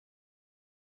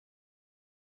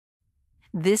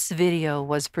This video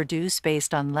was produced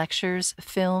based on lectures,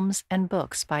 films, and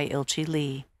books by Ilchi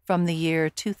Lee from the year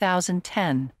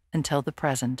 2010 until the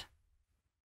present.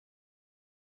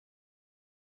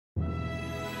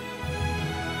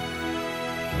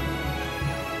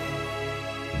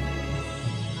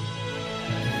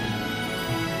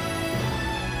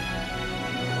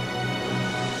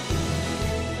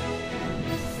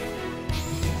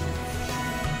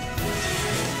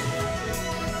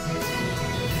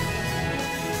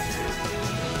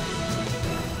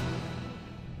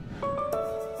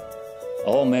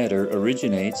 All matter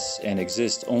originates and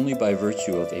exists only by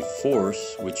virtue of a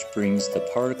force which brings the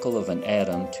particle of an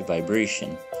atom to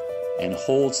vibration and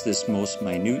holds this most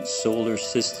minute solar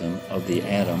system of the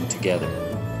atom together.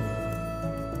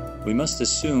 We must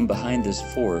assume behind this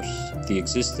force the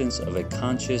existence of a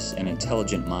conscious and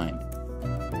intelligent mind.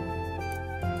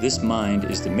 This mind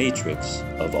is the matrix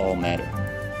of all matter.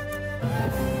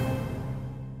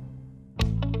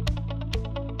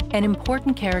 An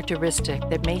important characteristic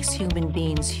that makes human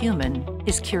beings human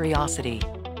is curiosity.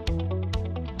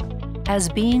 As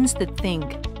beings that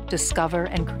think, discover,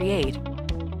 and create,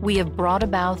 we have brought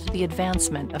about the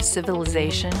advancement of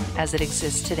civilization as it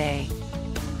exists today.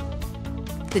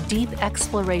 The deep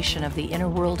exploration of the inner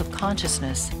world of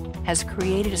consciousness has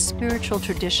created a spiritual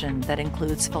tradition that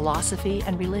includes philosophy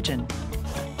and religion,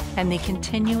 and the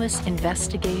continuous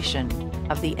investigation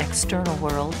of the external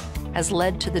world has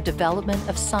led to the development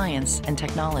of science and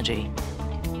technology.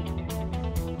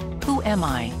 Who am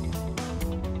I?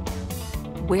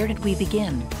 Where did we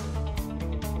begin?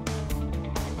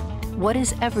 What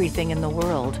is everything in the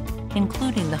world,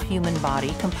 including the human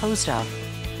body, composed of?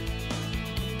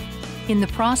 In the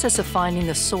process of finding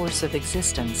the source of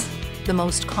existence, the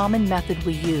most common method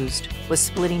we used was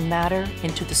splitting matter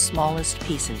into the smallest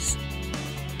pieces.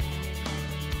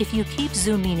 If you keep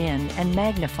zooming in and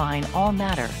magnifying all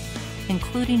matter,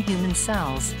 including human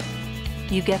cells,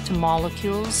 you get to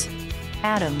molecules,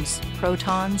 atoms,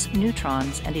 protons,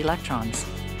 neutrons, and electrons.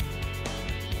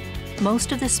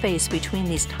 Most of the space between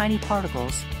these tiny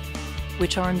particles,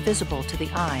 which are invisible to the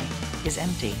eye, is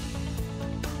empty.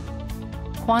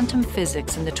 Quantum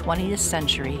physics in the 20th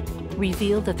century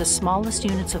revealed that the smallest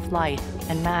units of light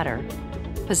and matter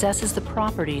possesses the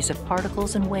properties of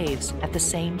particles and waves at the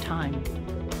same time.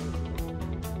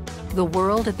 The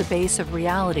world at the base of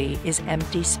reality is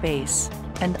empty space,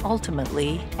 and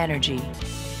ultimately energy.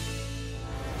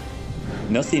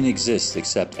 Nothing exists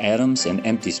except atoms and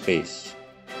empty space.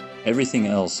 Everything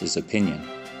else is opinion.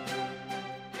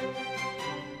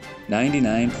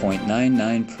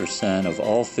 99.99% of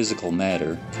all physical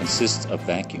matter consists of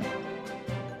vacuum.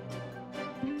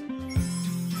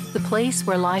 The place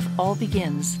where life all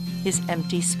begins is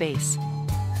empty space.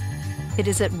 It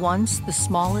is at once the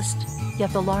smallest,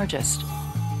 yet the largest,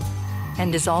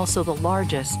 and is also the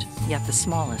largest, yet the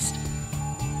smallest.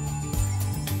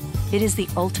 It is the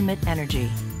ultimate energy.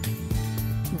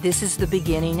 This is the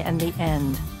beginning and the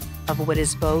end of what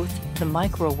is both the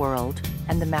micro world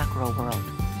and the macro world.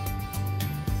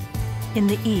 In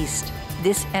the East,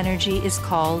 this energy is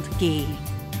called Gi.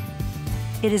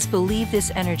 It is believed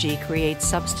this energy creates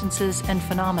substances and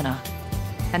phenomena,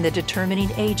 and the determining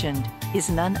agent is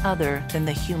none other than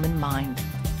the human mind.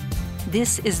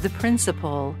 This is the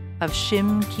principle of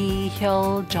Shim Ki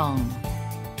Hyul Jung.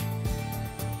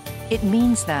 It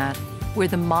means that where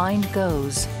the mind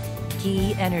goes,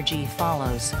 Gi energy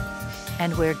follows,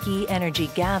 and where Gi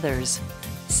energy gathers,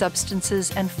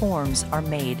 substances and forms are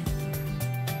made.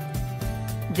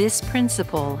 This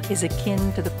principle is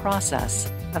akin to the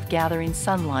process of gathering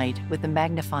sunlight with a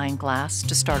magnifying glass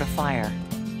to start a fire.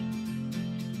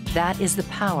 That is the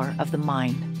power of the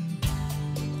mind.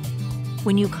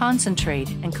 When you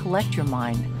concentrate and collect your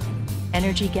mind,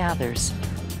 energy gathers,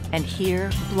 and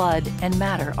here blood and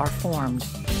matter are formed,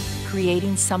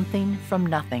 creating something from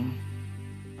nothing.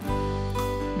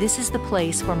 This is the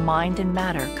place where mind and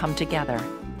matter come together.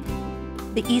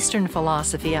 The Eastern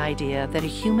philosophy idea that a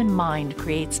human mind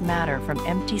creates matter from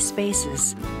empty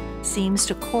spaces seems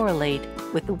to correlate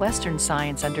with the Western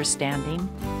science understanding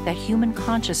that human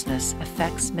consciousness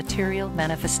affects material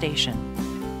manifestation.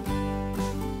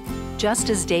 Just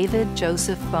as David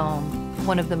Joseph Bohm,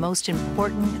 one of the most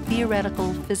important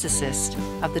theoretical physicists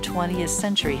of the 20th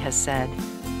century, has said,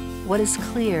 what is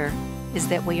clear is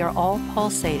that we are all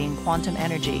pulsating quantum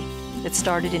energy that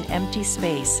started in empty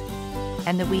space,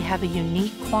 and that we have a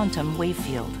unique quantum wave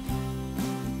field.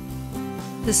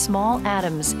 The small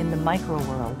atoms in the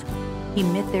microworld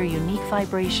emit their unique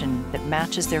vibration that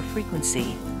matches their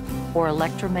frequency, or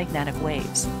electromagnetic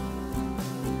waves.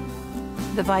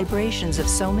 The vibrations of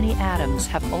so many atoms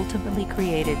have ultimately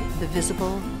created the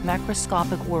visible,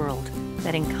 macroscopic world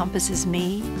that encompasses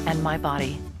me and my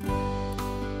body.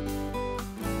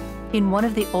 In one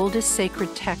of the oldest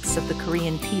sacred texts of the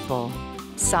Korean people,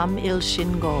 Sam Il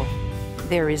Shin-go,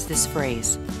 there is this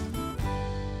phrase: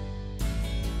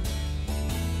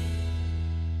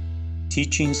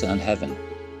 Teachings on heaven.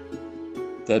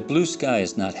 That blue sky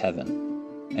is not heaven,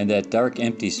 and that dark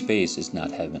empty space is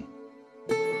not heaven.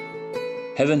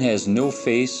 Heaven has no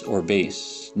face or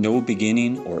base, no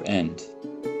beginning or end,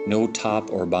 no top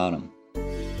or bottom,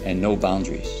 and no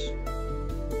boundaries.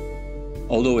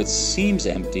 Although it seems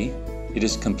empty, it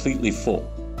is completely full.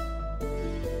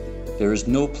 There is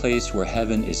no place where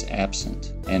heaven is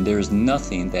absent, and there is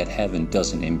nothing that heaven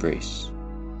doesn't embrace.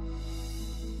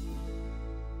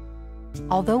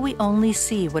 Although we only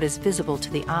see what is visible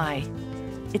to the eye,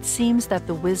 it seems that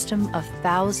the wisdom of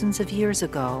thousands of years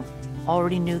ago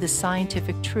already knew the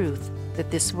scientific truth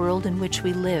that this world in which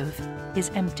we live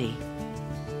is empty.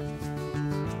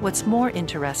 What's more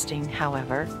interesting,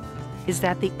 however, is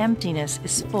that the emptiness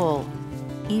is full,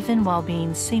 even while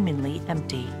being seemingly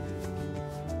empty.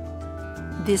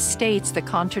 This states the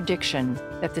contradiction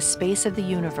that the space of the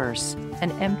universe,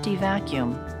 an empty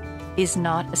vacuum, is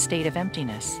not a state of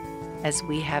emptiness, as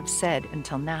we have said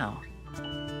until now,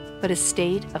 but a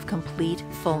state of complete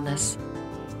fullness.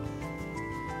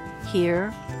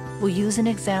 Here, we'll use an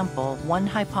example, one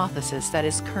hypothesis that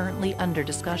is currently under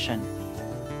discussion,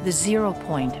 the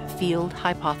zero-point field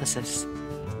hypothesis.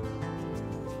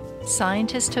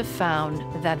 Scientists have found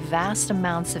that vast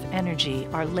amounts of energy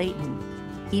are latent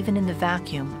even in the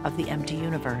vacuum of the empty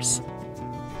universe.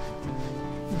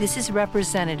 This is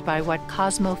represented by what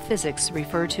cosmophysics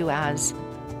refer to as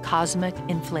cosmic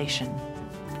inflation.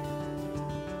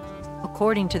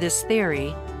 According to this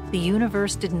theory, the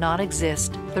universe did not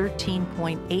exist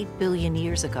 13.8 billion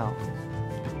years ago.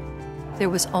 There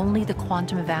was only the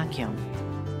quantum vacuum.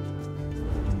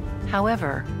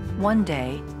 However, one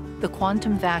day, the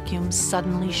quantum vacuum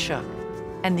suddenly shook,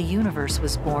 and the universe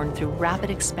was born through rapid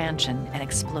expansion and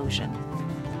explosion.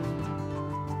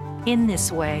 In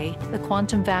this way, the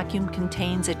quantum vacuum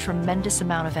contains a tremendous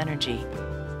amount of energy,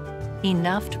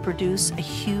 enough to produce a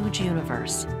huge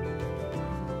universe.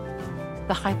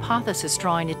 The hypothesis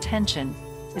drawing attention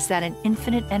is that an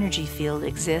infinite energy field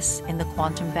exists in the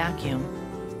quantum vacuum,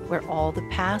 where all the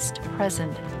past,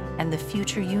 present, and the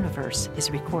future universe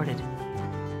is recorded.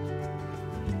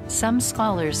 Some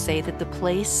scholars say that the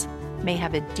place may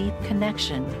have a deep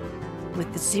connection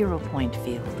with the zero-point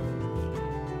field.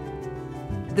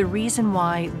 The reason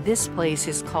why this place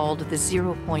is called the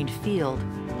zero-point field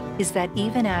is that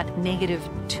even at negative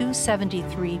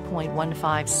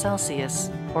 273.15 Celsius,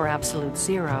 or absolute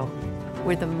zero,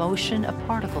 where the motion of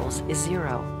particles is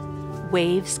zero,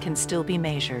 waves can still be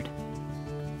measured.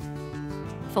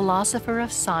 Philosopher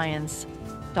of science,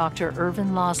 Dr. Ervin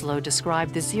Laszlo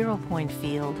described the zero-point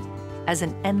field as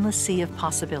an endless sea of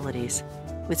possibilities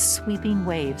with sweeping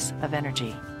waves of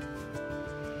energy.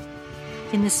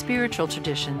 In the spiritual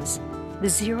traditions, the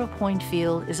zero-point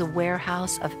field is a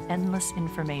warehouse of endless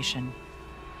information.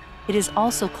 It is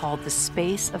also called the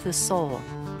space of the soul,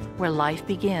 where life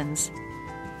begins,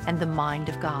 and the mind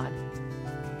of God.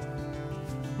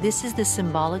 This is the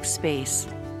symbolic space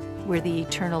where the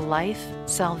eternal life,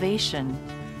 salvation,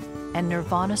 and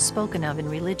nirvana spoken of in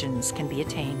religions can be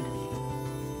attained.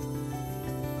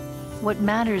 What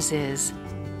matters is,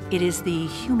 it is the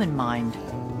human mind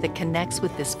that connects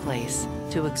with this place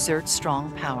to exert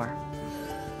strong power.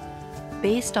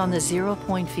 Based on the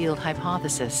zero-point field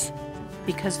hypothesis,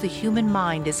 because the human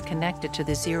mind is connected to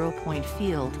the zero-point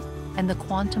field and the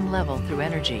quantum level through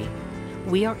energy,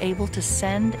 we are able to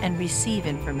send and receive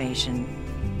information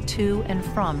to and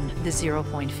from the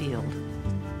zero-point field.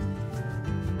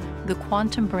 The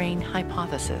quantum brain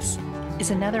hypothesis is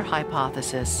another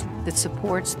hypothesis that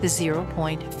supports the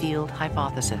zero-point field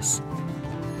hypothesis.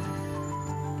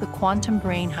 The quantum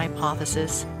brain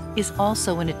hypothesis is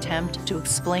also an attempt to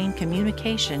explain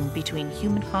communication between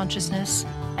human consciousness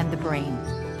and the brain.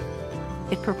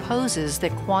 It proposes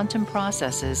that quantum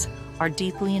processes are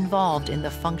deeply involved in the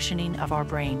functioning of our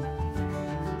brain.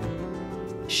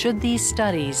 Should these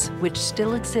studies, which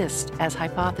still exist as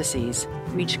hypotheses,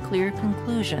 reach clear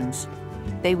conclusions,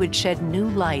 they would shed new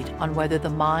light on whether the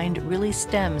mind really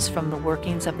stems from the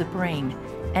workings of the brain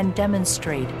and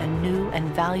demonstrate a new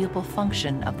and valuable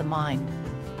function of the mind,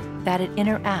 that it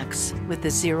interacts with the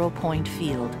zero-point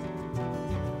field.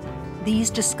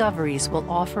 These discoveries will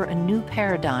offer a new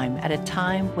paradigm at a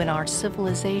time when our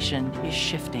civilization is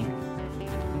shifting.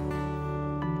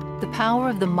 The power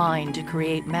of the mind to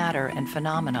create matter and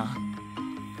phenomena.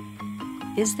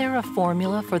 Is there a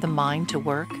formula for the mind to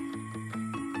work?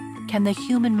 Can the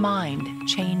human mind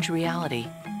change reality?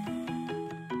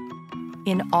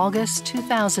 In August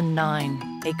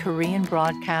 2009, a Korean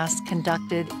broadcast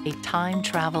conducted a time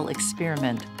travel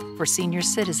experiment for senior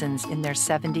citizens in their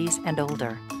 70s and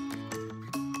older.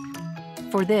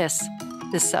 For this,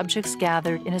 the subjects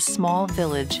gathered in a small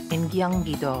village in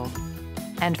Gyeonggi-do,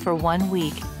 and for 1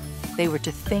 week, they were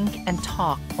to think and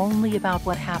talk only about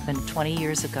what happened 20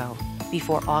 years ago,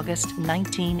 before August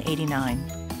 1989.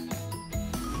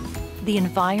 The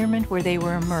environment where they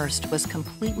were immersed was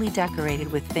completely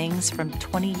decorated with things from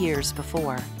 20 years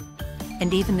before,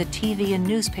 and even the TV and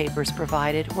newspapers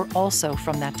provided were also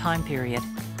from that time period.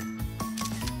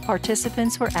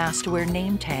 Participants were asked to wear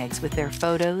name tags with their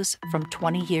photos from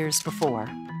 20 years before.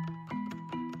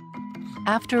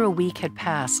 After a week had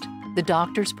passed, the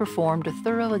doctors performed a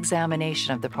thorough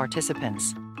examination of the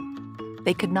participants.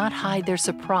 They could not hide their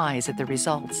surprise at the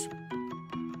results.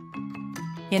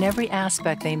 In every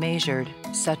aspect they measured,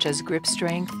 such as grip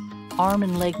strength, arm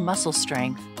and leg muscle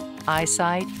strength,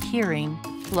 eyesight, hearing,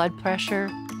 blood pressure,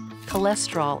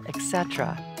 cholesterol,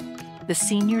 etc., the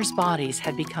seniors' bodies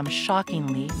had become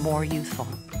shockingly more youthful.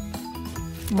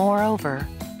 Moreover,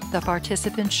 the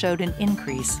participants showed an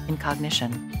increase in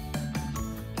cognition.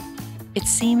 It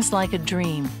seems like a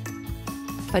dream,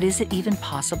 but is it even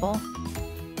possible?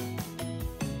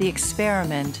 The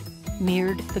experiment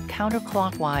mirrored the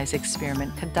counterclockwise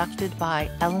experiment conducted by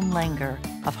Ellen Langer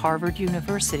of Harvard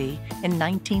University in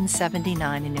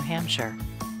 1979 in New Hampshire,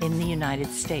 in the United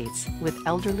States, with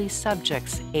elderly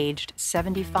subjects aged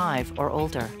 75 or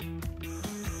older.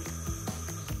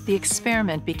 The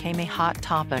experiment became a hot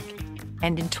topic,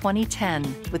 and in 2010,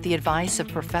 with the advice of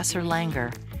Professor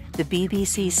Langer, the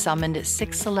BBC summoned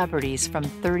 6 celebrities from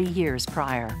 30 years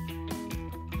prior.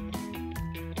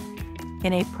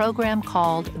 In a program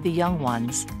called The Young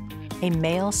Ones, a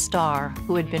male star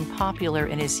who had been popular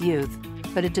in his youth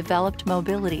but had developed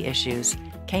mobility issues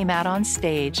came out on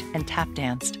stage and tap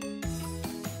danced.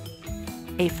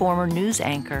 A former news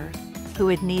anchor who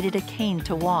had needed a cane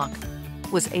to walk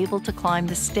was able to climb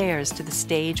the stairs to the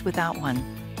stage without one.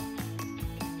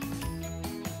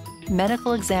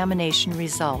 Medical examination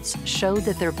results showed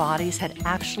that their bodies had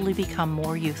actually become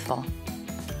more youthful.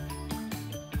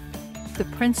 The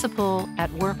principle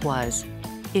at work was,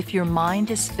 if your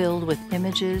mind is filled with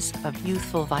images of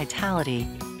youthful vitality,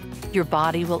 your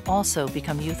body will also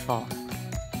become youthful.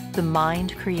 The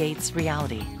mind creates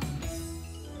reality.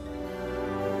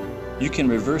 You can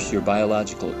reverse your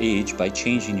biological age by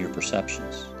changing your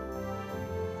perceptions.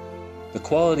 The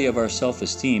quality of our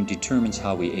self-esteem determines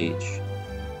how we age.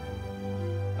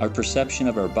 Our perception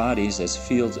of our bodies as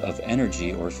fields of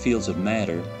energy or fields of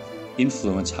matter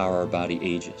influence how our body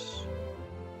ages.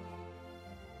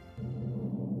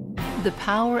 The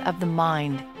power of the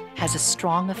mind has a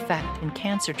strong effect in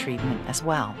cancer treatment as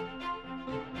well.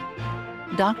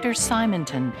 Dr.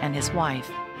 Simonton and his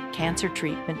wife, cancer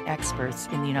treatment experts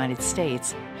in the United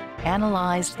States,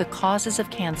 analyzed the causes of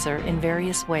cancer in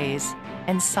various ways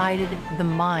and cited the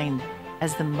mind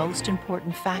as the most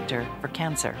important factor for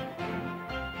cancer.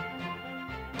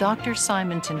 Dr.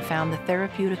 Simonton found the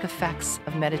therapeutic effects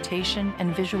of meditation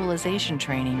and visualization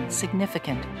training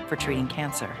significant for treating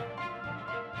cancer.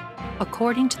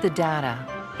 According to the data,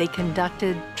 they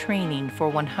conducted training for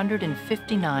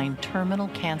 159 terminal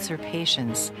cancer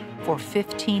patients for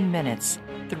 15 minutes,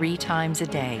 3 times a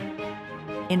day,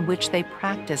 in which they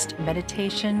practiced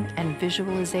meditation and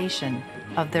visualization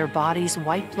of their body's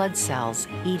white blood cells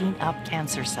eating up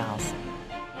cancer cells.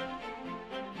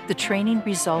 The training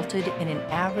resulted in an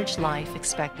average life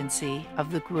expectancy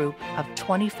of the group of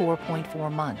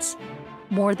 24.4 months,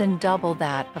 more than double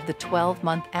that of the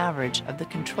 12-month average of the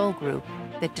control group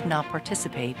that did not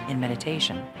participate in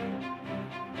meditation.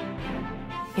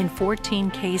 In 14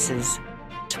 cases,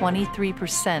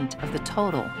 23% of the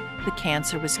total, the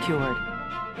cancer was cured,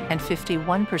 and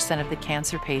 51% of the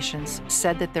cancer patients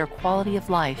said that their quality of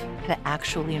life had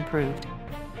actually improved.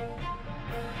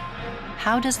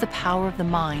 How does the power of the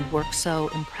mind work so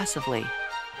impressively?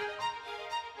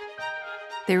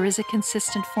 There is a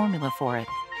consistent formula for it.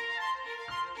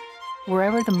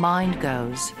 Wherever the mind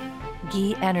goes,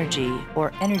 Gi energy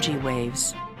or energy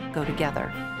waves go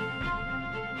together.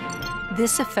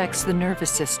 This affects the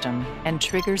nervous system and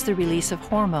triggers the release of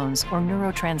hormones or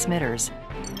neurotransmitters,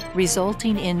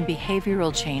 resulting in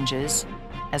behavioral changes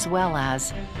as well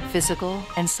as physical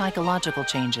and psychological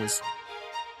changes.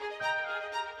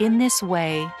 In this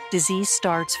way, disease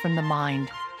starts from the mind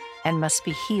and must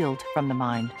be healed from the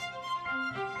mind.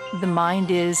 The mind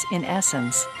is, in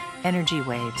essence, energy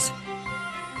waves.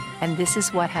 And this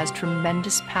is what has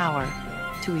tremendous power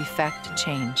to effect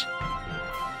change.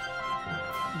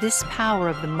 This power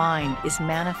of the mind is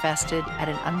manifested at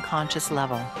an unconscious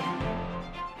level.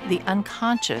 The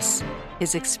unconscious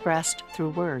is expressed through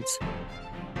words.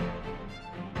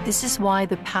 This is why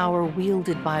the power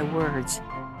wielded by words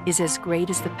is as great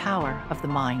as the power of the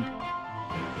mind.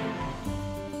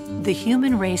 The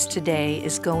human race today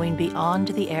is going beyond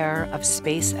the era of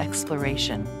space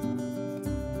exploration.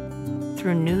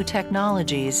 Through new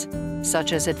technologies,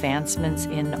 such as advancements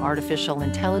in artificial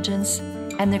intelligence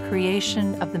and the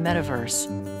creation of the metaverse,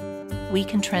 we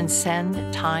can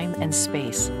transcend time and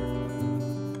space.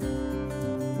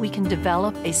 We can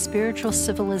develop a spiritual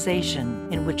civilization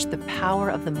in which the power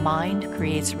of the mind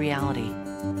creates reality.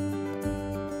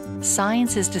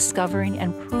 Science is discovering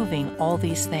and proving all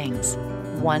these things,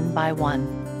 one by one,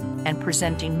 and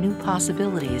presenting new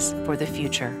possibilities for the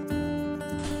future.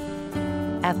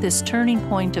 At this turning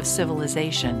point of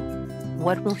civilization,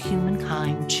 what will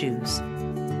humankind choose?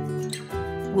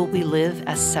 Will we live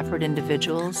as separate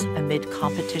individuals amid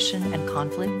competition and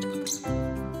conflict?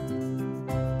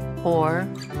 Or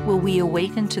will we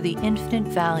awaken to the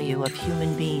infinite value of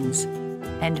human beings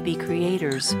and be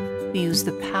creators who use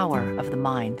the power of the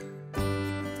mind?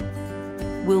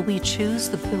 Will we choose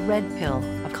the red pill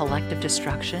of collective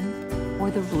destruction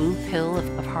or the blue pill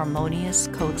of harmonious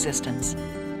coexistence?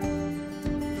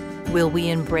 Will we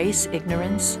embrace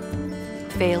ignorance,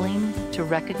 failing to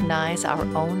recognize our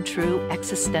own true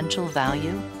existential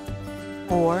value?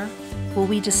 Or will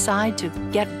we decide to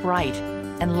get bright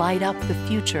and light up the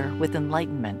future with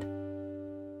enlightenment?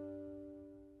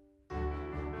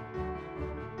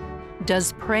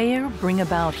 Does prayer bring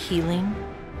about healing?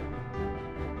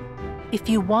 If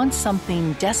you want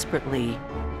something desperately,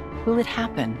 will it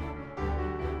happen?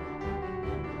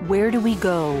 Where do we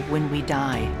go when we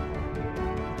die?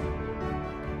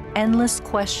 Endless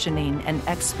questioning and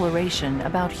exploration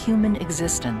about human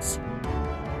existence.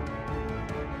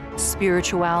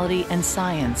 Spirituality and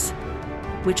science,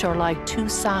 which are like two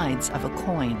sides of a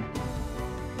coin.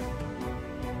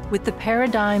 With the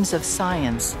paradigms of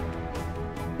science,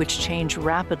 which change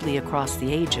rapidly across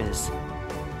the ages,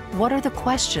 what are the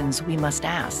questions we must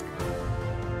ask?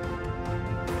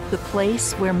 The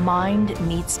place where mind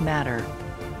meets matter.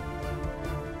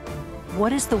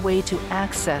 What is the way to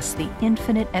access the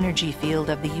infinite energy field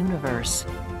of the universe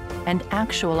and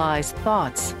actualize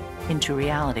thoughts into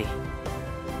reality?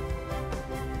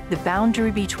 The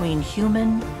boundary between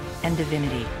human and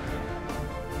divinity.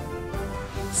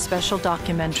 Special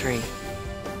documentary,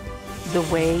 The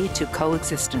Way to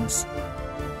Coexistence.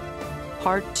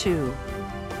 Part 2,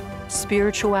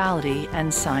 Spirituality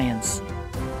and Science.